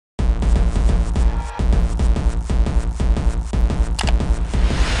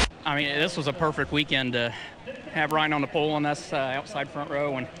I mean, this was a perfect weekend to have Ryan on the pole on us outside front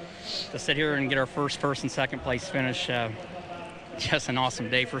row and to sit here and get our first and second place finish. Just an awesome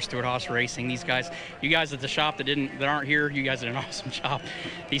day for Stewart Haas Racing. These guys, you guys at the shop that aren't here, you guys did an awesome job.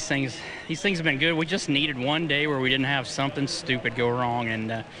 These things have been good. We just needed one day where we didn't have something stupid go wrong, and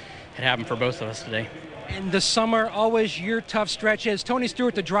it happened for both of us today. And the summer, always your tough stretches. Tony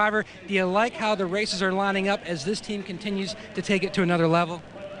Stewart, the driver, do you like how the races are lining up as this team continues to take it to another level?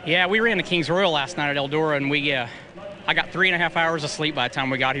 Yeah, we ran the Kings Royal last night at Eldora, and I got 3.5 hours of sleep by the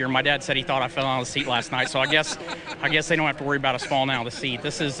time we got here. My dad said he thought I fell out of the seat last night, so I guess they don't have to worry about us falling out of the seat.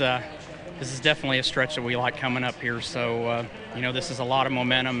 This is definitely a stretch that we like coming up here. So this is a lot of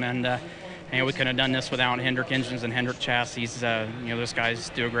momentum, and we couldn't have done this without Hendrick engines and Hendrick chassis. Those guys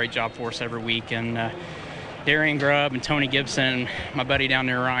do a great job for us every week, and Darian Grubb and Tony Gibson, my buddy down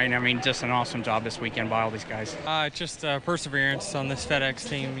there, Ryan. I mean, just an awesome job this weekend by all these guys. Just perseverance on this FedEx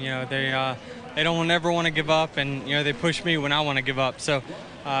team. They don't ever want to give up, and they push me when I want to give up. So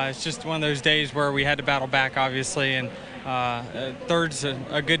it's just one of those days where we had to battle back, obviously, and third's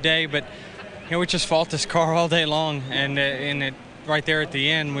a good day, but we just fought this car all day long, and right there at the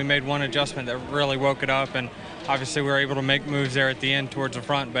end we made one adjustment that really woke it up, and obviously we were able to make moves there at the end towards the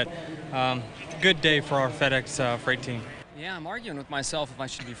front. But good day for our FedEx freight team. Yeah, I'm arguing with myself if I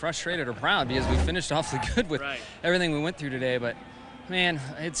should be frustrated or proud, because we finished awfully good with everything we went through today. But man,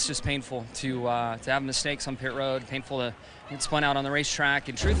 it's just painful to have mistakes on pit road, painful to get spun out on the racetrack,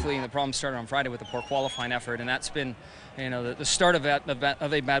 and truthfully, the problem started on Friday with the poor qualifying effort, and that's been, the start of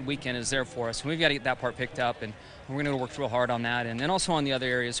a bad weekend is there for us. And we've got to get that part picked up, and we're going to work real hard on that, and also on the other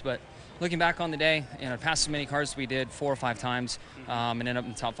areas. But looking back on the day, pass as many cars as we did 4 or 5 times, and end up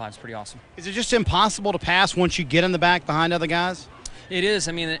in the top 5 is pretty awesome. Is it just impossible to pass once you get in the back behind other guys? It is.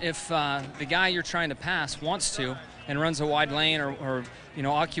 I mean, if the guy you're trying to pass wants to and runs a wide lane or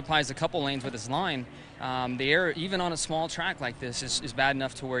occupies a couple lanes with his line, the air, even on a small track like this, is bad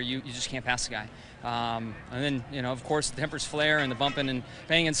enough to where you just can't pass the guy. And then, of course, the tempers flare and the bumping and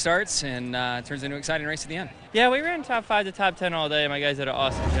banging starts, and it turns into an exciting race at the end. Yeah, we ran top 5 to top 10 all day. My guys did an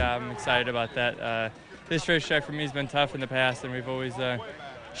awesome job. I'm excited about that. This racetrack for me has been tough in the past, and we've always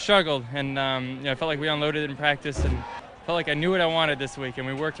struggled. And I felt like we unloaded in practice, and felt like I knew what I wanted this week, and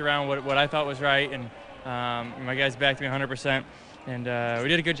we worked around what I thought was right, and my guys backed me 100%. And we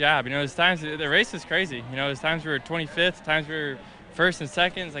did a good job. There's times the race is crazy. There's times we were 25th, times we were 1st and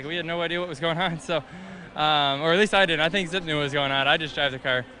 2nd. Like, we had no idea what was going on. So, or at least I didn't. I think Zip knew what was going on. I just drive the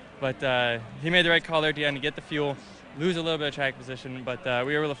car. But he made the right call there at the end to get the fuel, lose a little bit of track position. But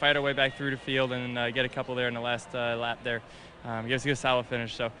we were able to fight our way back through the field and get a couple there in the last lap there. Give us a good solid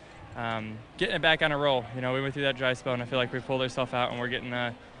finish. So getting it back on a roll. We went through that dry spell, and I feel like we pulled ourselves out, and we're getting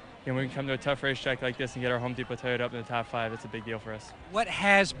we can come to a tough racetrack like this and get our Home Depot Toyota up in the top 5. It's a big deal for us. What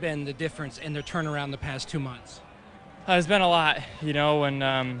has been the difference in their turnaround the past 2 months? It's been a lot,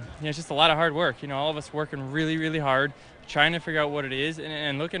 and it's just a lot of hard work. All of us working really, really hard, trying to figure out what it is,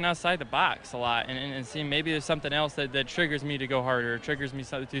 and looking outside the box a lot, and seeing maybe there's something else that triggers me to go harder, or triggers me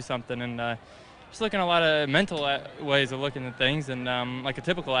to do something, and just looking at a lot of mental ways of looking at things, and like a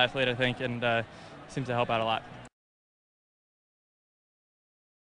typical athlete, I think, and seems to help out a lot.